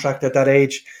of contract at that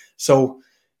age. So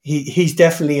he's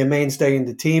definitely a mainstay in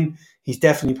the team. He's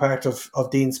definitely part of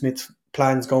Dean Smith's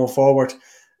plans going forward.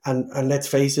 And let's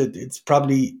face it, it's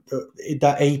probably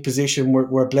that 8 position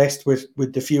we're blessed with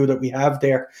the few that we have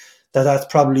there. That's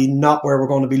probably not where we're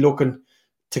going to be looking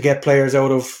to get players out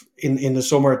of in the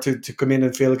summer to come in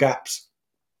and fill gaps.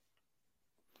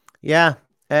 Yeah,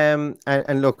 and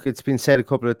look, it's been said a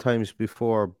couple of times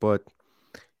before, but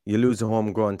you lose a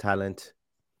homegrown talent,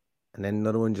 and then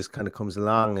another one just kind of comes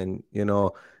along, and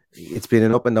it's been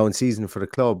an up and down season for the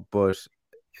club, but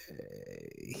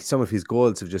some of his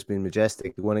goals have just been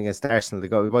majestic. The one against Arsenal,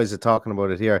 the guys are talking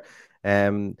about it here,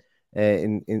 in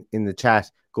the chat.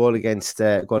 Goal against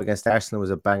Arsenal was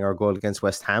a banger. Goal against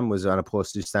West Ham was on a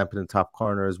postage stamp in the top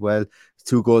corner as well.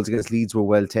 2 goals against Leeds were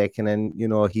well taken, and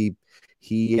he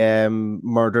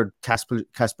murdered Kasper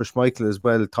Schmeichel as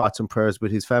well. Thoughts and prayers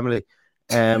with his family.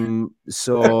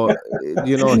 So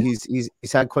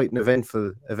he's had quite an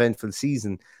eventful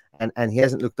season. And he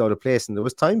hasn't looked out of place. And there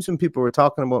was times when people were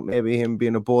talking about maybe him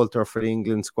being a bolter for the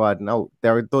England squad. Now,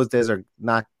 those days are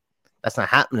not. That's not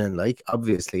happening,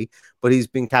 obviously. But he's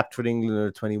been capped for the England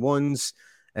under 21s,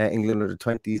 England under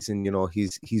 20s, and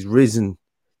he's risen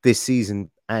this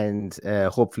season. And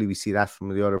hopefully we see that from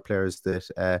the other players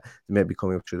that may be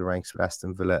coming up through the ranks with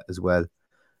Aston Villa as well.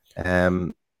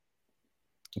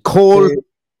 Cole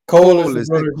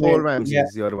Ramsey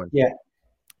is the other one. Yeah.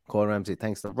 Cole Ramsey.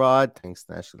 Thanks to Rod. Thanks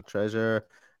to National Treasure.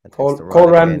 And thanks to Rod Cole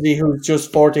Ramsey, who's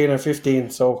just 14 or 15,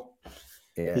 so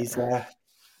he's a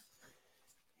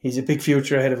big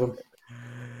future ahead of him.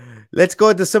 Let's go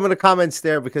into some of the comments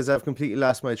there because I've completely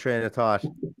lost my train of thought.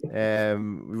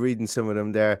 Reading some of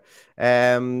them there.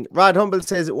 Rod Humble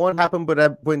says it won't happen,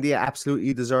 but Buendia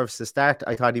absolutely deserves to start.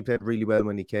 I thought he played really well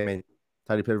when he came in.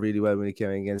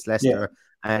 Against Leicester,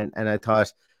 and I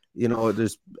thought,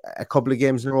 there's a couple of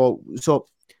games in a row. So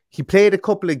he played a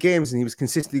couple of games and he was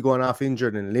consistently going off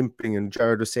injured and limping. And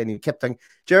Jared was saying he kept on.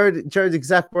 Jared's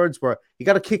exact words were, "He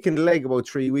got a kick in the leg about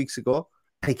 3 weeks ago,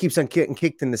 and he keeps on getting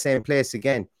kicked in the same place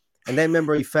again." And then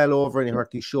remember, he fell over and he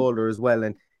hurt his shoulder as well.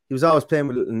 And he was always playing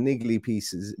with little niggly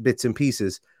bits and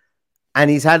pieces. And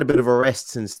he's had a bit of a rest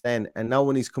since then. And now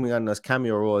when he's coming on those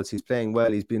cameo roles, he's playing well.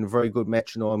 He's been a very good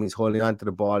metronome. He's holding on to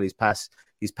the ball. His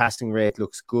passing rate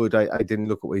looks good. I didn't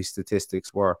look at what his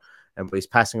statistics were, but his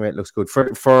passing rate looks good.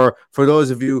 For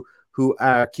those of you who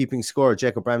are keeping score,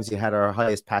 Jacob Ramsey had our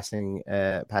highest pass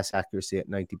accuracy at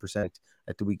 90%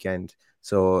 at the weekend.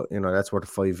 So, that's worth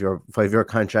a five-year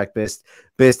contract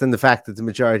based on the fact that the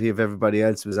majority of everybody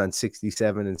else was on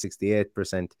 67 and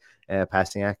 68%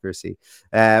 passing accuracy.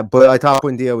 But I thought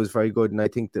Buendia was very good, and I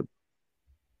think that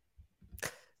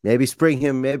maybe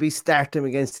start him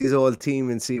against his old team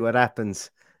and see what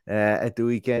happens at the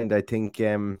weekend. I think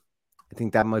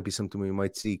that might be something we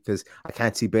might see, because I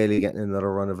can't see Bailey getting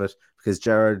another run of it, because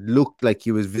Jared looked like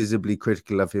he was visibly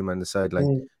critical of him on the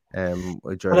sideline. And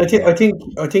I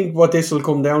think what this will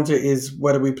come down to is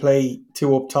whether we play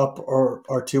two up top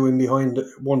or two in behind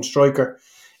one striker.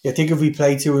 I think if we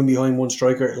play two in behind one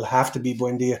striker, it'll have to be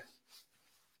Buendia.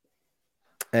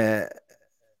 If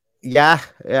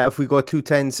we go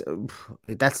 2-10s,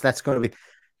 that's going to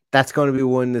be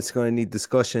one that's going to need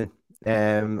discussion.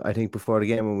 I think before the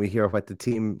game, when we hear what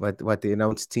the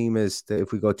announced team is, that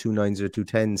if we go 2-9s or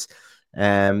 2-10s,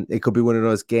 it could be one of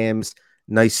those games.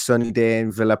 Nice sunny day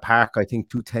in Villa Park. I think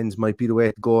 2-10s might be the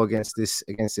way to go against this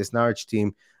Norwich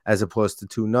team, as opposed to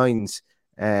 2-9s.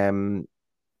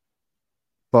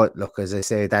 But look, as I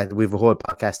say, that we have a whole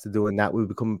podcast to do, and that we'll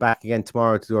be coming back again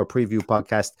tomorrow to do our preview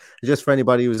podcast. Just for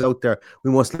anybody who's out there,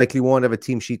 we most likely won't have a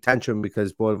team sheet tantrum,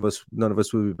 because none of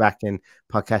us will be back in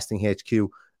podcasting HQ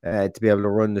to be able to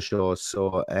run the show.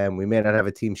 So we may not have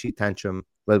a team sheet tantrum.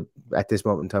 Well, at this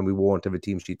moment in time, we won't have a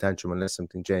team sheet tantrum unless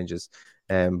something changes.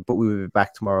 But we will be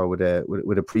back tomorrow with a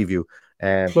preview.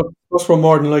 Plus, we're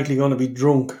more than likely going to be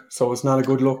drunk, so it's not a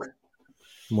good look.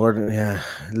 More than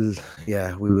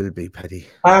we will be, Paddy.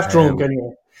 Half drunk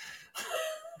anyway.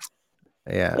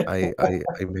 Yeah, I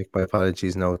make my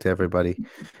apologies now to everybody.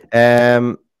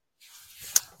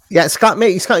 Scott,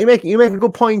 you make a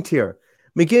good point here.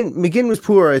 McGinn was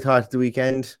poor, I thought, the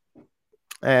weekend.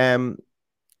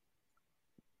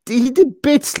 He did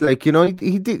bits,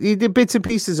 he did bits and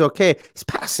pieces okay. His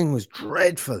passing was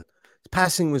dreadful. His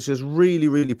passing was just really,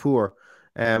 really poor.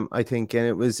 I think, and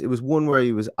it was one where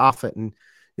he was off it. And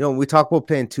when we talk about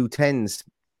playing 2-10s,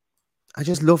 I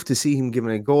just love to see him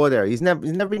giving a go there. He's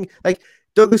never been like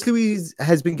Douglas Luiz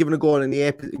has been given a goal in the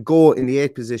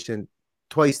eighth position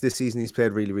twice this season. He's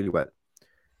played really, really well.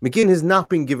 McGinn has not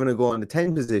been given a goal in the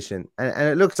 10 position, and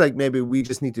it looks like maybe we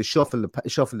just need to shuffle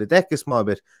the deck a small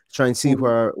bit to try and see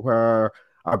where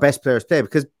our best players play,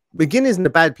 because McGinn isn't a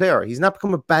bad player. He's not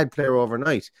become a bad player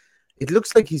overnight. It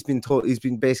looks like he's been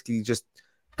basically just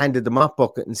handed the mop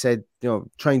bucket and said,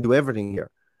 try and do everything here.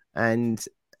 And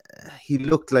he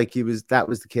looked like that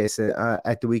was the case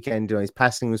at the weekend. His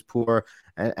passing was poor,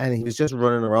 and he was just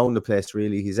running around the place,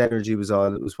 really. His energy was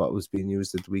what was being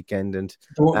used at the weekend. And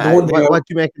what do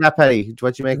you make of that, Paddy?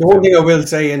 What do you make? The one thing I will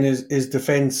say in his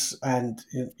defence, and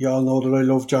you all know that I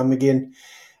love John McGinn.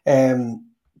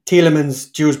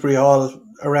 Tielemans, Dewsbury Hall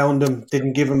around him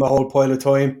didn't give him a whole pile of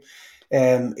time.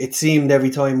 It seemed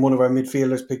every time one of our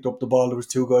midfielders picked up the ball, there was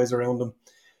two guys around them.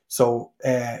 So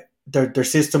their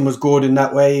system was good in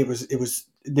that way. It was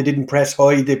they didn't press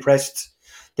high. They pressed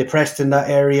in that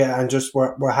area and just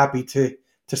were happy to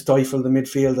stifle the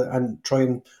midfield and try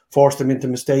and force them into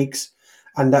mistakes.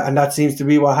 And that seems to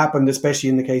be what happened, especially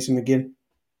in the case of McGinn.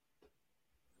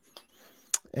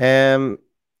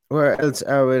 Where else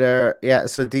are we there? Yeah,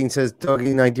 so Dean says,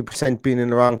 Dougie, 90% being in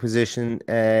the wrong position.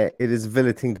 It is a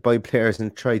Villa thing to buy players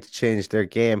and try to change their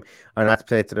game or not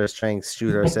play to their strengths,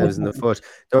 shoot ourselves in the foot.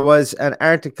 There was an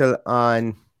article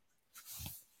on,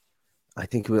 I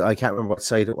can't remember what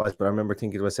site it was, but I remember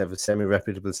thinking it was a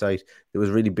semi-reputable site. It was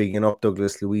really bigging up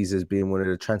Douglas Luiz as being one of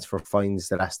the transfer fines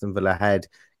that Aston Villa had,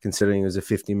 considering it was a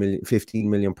 15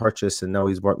 million purchase, and now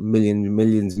he's worth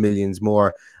millions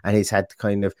more, and he's had to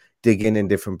kind of dig in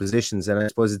different positions. And I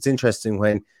suppose it's interesting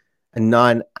when a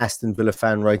non-Aston Villa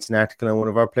fan writes an article on one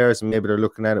of our players, and maybe they're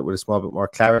looking at it with a small bit more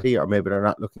clarity, or maybe they're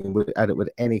not looking at it with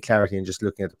any clarity and just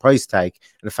looking at the price tag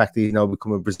and the fact that he's now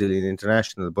become a Brazilian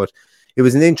international. But it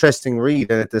was an interesting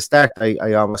read, and at the start,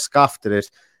 I almost scoffed at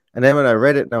it. And then when I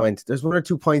read it now, and there's 1 or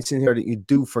 2 points in here that you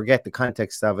do forget the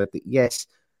context of it. That yes,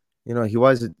 he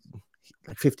was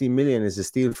like 15 million is a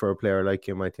steal for a player like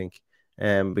him, I think.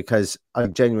 Because I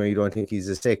genuinely don't think he's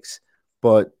a 6.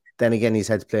 But then again, he's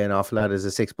had to play an awful lot as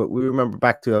a 6. But we remember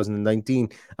back 2019,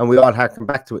 and we all harken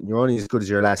back to it, and you're only as good as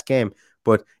your last game.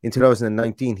 But in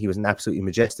 2019, he was an absolutely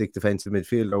majestic defensive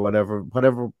midfielder, whatever.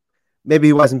 Maybe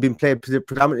he wasn't being played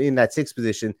predominantly in that 6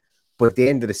 position, but at the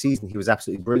end of the season, he was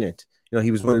absolutely brilliant. He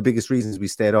was one of the biggest reasons we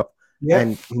stayed up,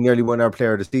 and he nearly won our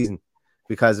player of the season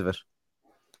because of it.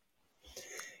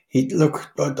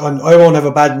 I won't have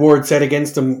a bad word said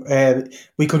against him.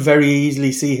 We could very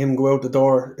easily see him go out the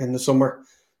door in the summer,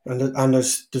 and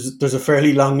there's a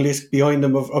fairly long list behind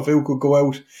him of who could go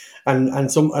out, and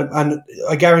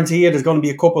I guarantee you there's going to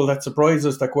be a couple that surprise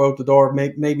us that go out the door,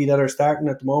 maybe that are starting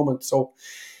at the moment. So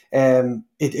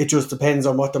it just depends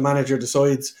on what the manager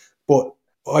decides. But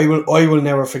I will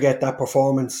never forget that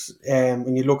performance.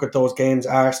 When you look at those games,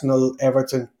 Arsenal,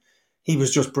 Everton, he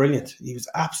was just brilliant. He was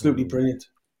absolutely brilliant.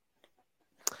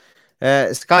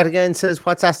 Scott again says,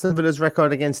 what's Aston Villa's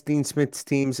record against Dean Smith's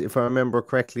teams? If I remember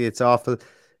correctly, it's awful.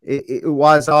 It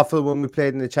was awful when we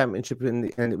played in the Championship, and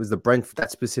it was the Brentford,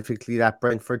 that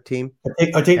Brentford team.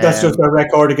 I think that's just a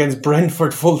record against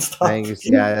Brentford, full stop.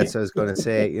 Yeah, that's what I was going to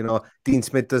say. Dean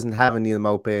Smith doesn't have a Neil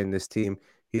Maupay in this team.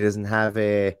 He doesn't have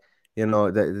the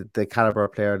caliber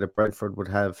player that Brentford would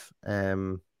have.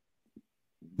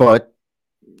 But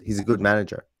he's a good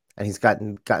manager, and he's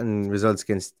gotten results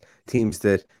against teams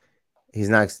that he's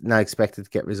not expected to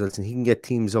get results, and he can get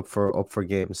teams up for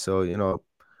games. So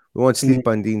we won't sleep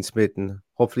on Dean Smith, and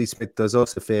hopefully Smith does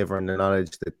us a favour in the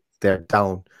knowledge that they're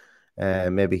down.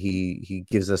 Maybe he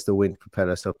gives us the win to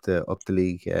propel us up the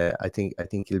league. I think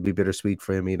it'll be bittersweet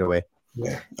for him either way.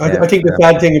 Yeah, I think the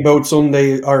bad thing about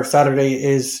Sunday or Saturday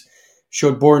is,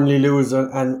 should Burnley lose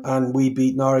and we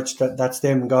beat Norwich, that's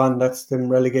them gone. That's them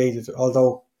relegated.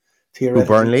 Although theoretically,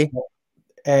 Burnley?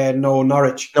 No,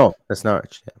 Norwich. No, that's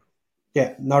Norwich.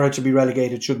 Yeah, Norwich will be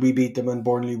relegated should we beat them and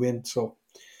Burnley win. So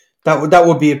that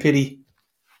would be a pity.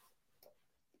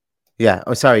 Yeah.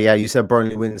 Oh, sorry. Yeah, you said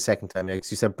Burnley win the second time. Yeah,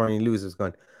 because you said Burnley lose. It's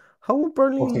going, how are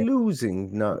Burnley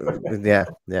losing? No. Yeah.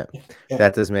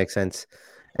 That does make sense.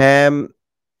 Where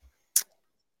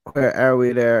are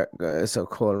we there? So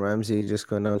Cole Ramsey, just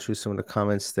going down through some of the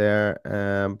comments there.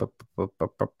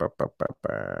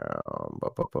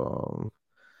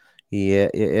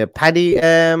 Yeah. Paddy.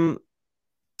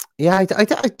 Yeah.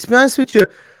 To be honest with you,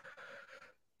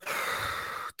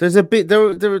 there's a bit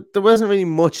there wasn't really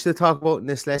much to talk about in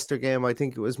this Leicester game. I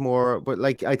think it was more, but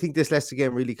I think this Leicester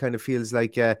game really kind of feels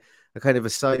like a kind of a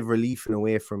sigh of relief in a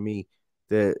way for me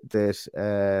that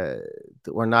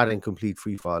we're not in complete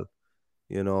free fall,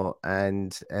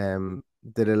 and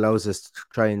that allows us to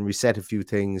try and reset a few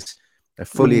things. I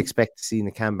fully expect to see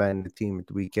Nakamba and the team at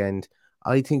the weekend.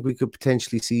 I think we could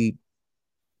potentially see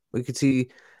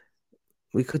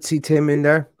Tim in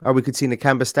there, or we could see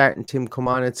Nakamba start and Tim come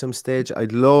on at some stage. I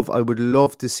would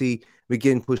love to see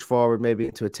McGinn push forward maybe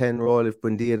into a 10 role. If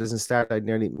Buendia doesn't start,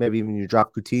 maybe even you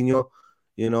drop Coutinho.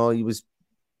 He was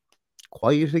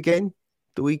quiet again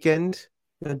the weekend.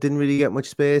 Didn't really get much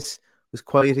space. Was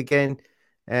quiet again.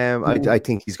 I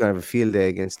think he's going to have a field day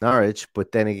against Norwich,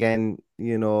 but then again,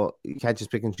 you can't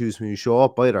just pick and choose when you show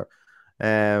up either.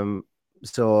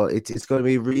 So it's going to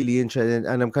be really interesting,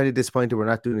 and I'm kind of disappointed we're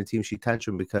not doing a team sheet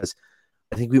tantrum, because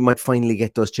I think we might finally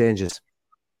get those changes.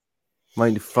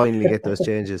 We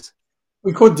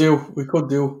could do.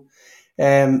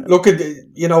 Look at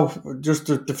just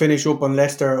to finish up on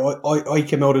Leicester. I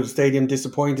came out of the stadium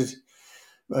disappointed,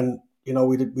 and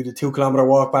we did a 2-kilometer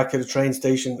walk back to the train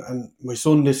station, and my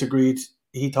son disagreed.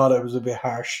 He thought it was a bit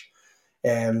harsh.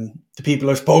 The people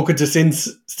I've spoken to since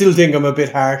still think I'm a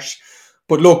bit harsh.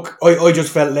 But look, I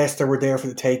just felt Leicester were there for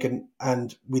the taking,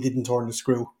 and we didn't turn the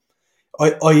screw.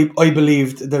 I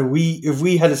believed that if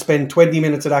we had to spend 20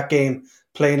 minutes of that game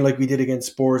playing like we did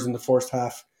against Spurs in the first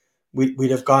half,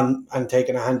 we'd have gone and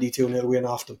taken a handy 2-0 win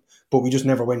off them. But we just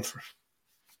never went for it.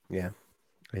 Yeah,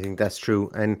 I think that's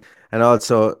true. And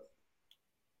also,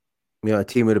 a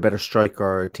team with a better striker,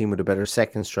 or a team with a better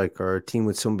second striker, or a team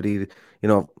with somebody,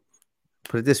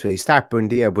 put it this way, you start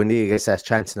Buendia gets that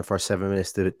chance in the first 7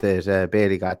 minutes that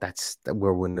Bailey got,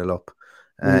 we're 1-0 up.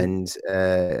 And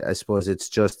I suppose it's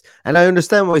just, and I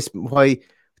understand why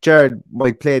Jared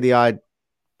might play the odd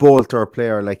bolter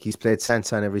player. Like, he's played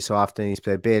Sanson every so often, he's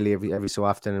played Bailey every so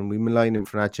often, and we malign him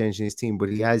for not changing his team, but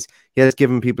he has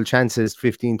given people chances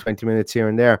 15-20 minutes here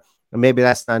and there, and maybe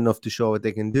that's not enough to show what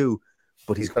they can do,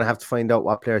 but he's going to have to find out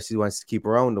what players he wants to keep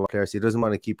around and what players he doesn't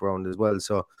want to keep around as well.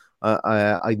 So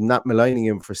I'm not maligning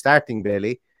him for starting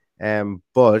Bailey,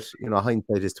 but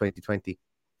hindsight is 2020.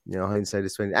 Hindsight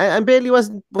is 20, and Bailey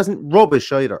wasn't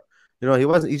rubbish either. He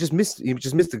wasn't. He just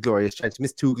missed a glorious chance.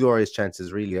 Missed 2 glorious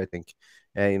chances, really. I think,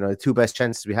 the 2 best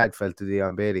chances we had fell to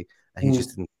Leon Bailey, and he just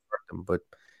didn't work them. But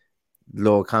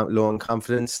low in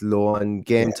confidence, low on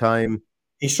game time.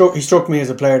 He struck me as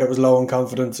a player that was low in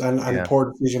confidence and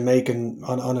poor decision making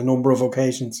on a number of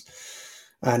occasions.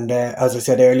 And as I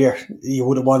said earlier, you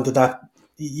would have wanted that.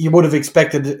 You would have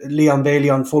expected Leon Bailey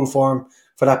on full form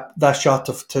for that shot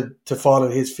to fall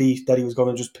at his feet, that he was going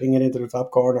to just ping it into the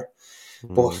top corner.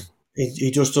 But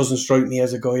he just doesn't strike me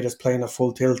as a guy that's playing at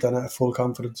full tilt and at full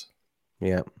confidence.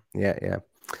 Yeah.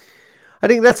 I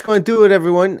think that's going to do it,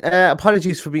 everyone.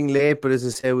 Apologies for being late, but as I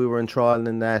say, we were enthralled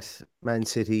in that Man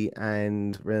City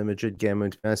and Real Madrid game.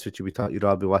 And to be honest with you, we thought you'd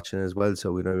all be watching as well,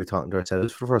 so we know we're talking to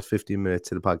ourselves for the first 15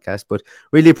 minutes of the podcast. But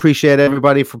really appreciate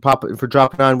everybody for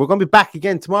dropping on. We're going to be back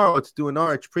again tomorrow to do an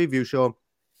Norwich preview show.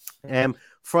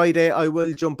 Friday, I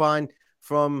will jump on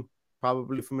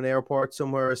probably from an airport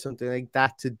somewhere or something like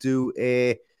that to do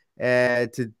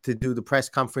to do the press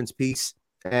conference piece.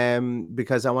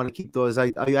 Because I want to keep those.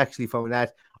 I actually found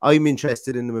that I'm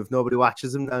interested in them. If nobody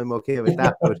watches them, I'm okay with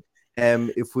that. But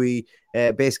if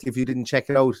you didn't check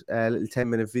it out, a little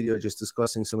 10-minute video just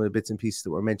discussing some of the bits and pieces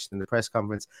that were mentioned in the press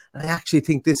conference, and I actually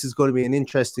think this is going to be an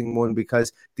interesting one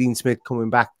because Dean Smith coming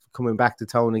back to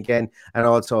town again, and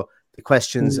also the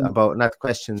questions about, not the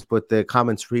questions, but the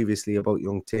comments previously about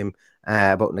young Tim,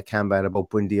 about Nakamba and about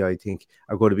Bundy, I think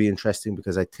are going to be interesting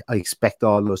because I expect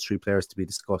all those 3 players to be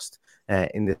discussed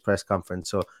in this press conference.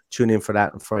 So tune in for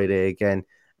that on Friday again.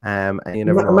 And you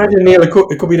never know. Imagine, Neil, it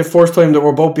could be the first time that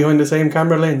we're both behind the same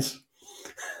camera lens.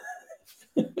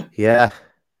 Yeah,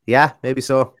 maybe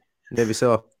so.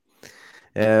 How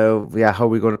are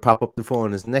we going to prop up the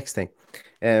phone is the next thing.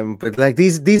 But like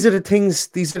these are the things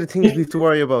we have to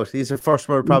worry about. These are first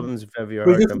world problems if ever you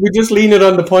heard them. We just lean it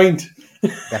on the point.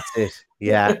 That's it.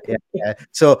 Yeah.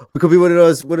 So we could be one of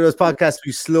those podcasts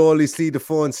we slowly see the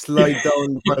phone slide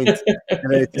down the point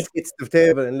and it just hits the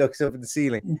table and looks up at the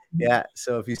ceiling. Yeah.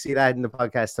 So if you see that in the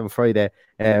podcast on Friday,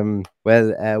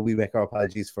 we make our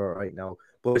apologies for it right now.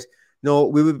 But no,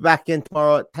 we will be back again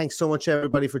tomorrow. Thanks so much,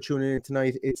 everybody, for tuning in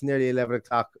tonight. It's nearly 11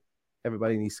 o'clock.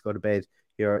 Everybody needs to go to bed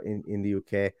here in the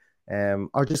UK,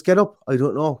 or just get up. I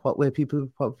don't know what way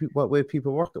people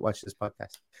work that watch this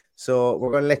podcast. So we're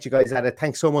going to let you guys at it.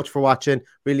 Thanks so much for watching.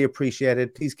 Really appreciate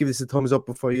it. Please give us a thumbs up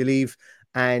before you leave.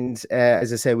 And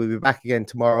as I say, we'll be back again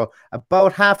tomorrow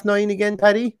about 9:30 again,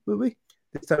 Paddy. Will we?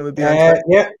 This time we'll be on.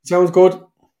 Yeah, sounds good.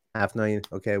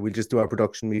 9:30. Okay, we'll just do our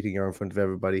production meeting here in front of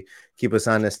everybody. Keep us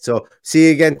honest. So see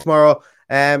you again tomorrow.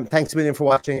 Thanks a million for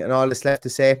watching, and all that's left to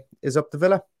say is up the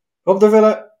Villa. Up the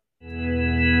Villa.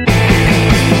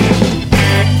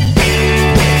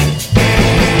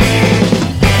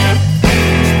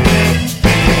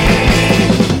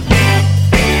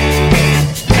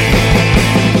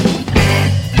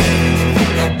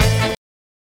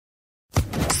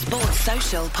 Sports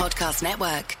Social Podcast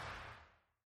Network.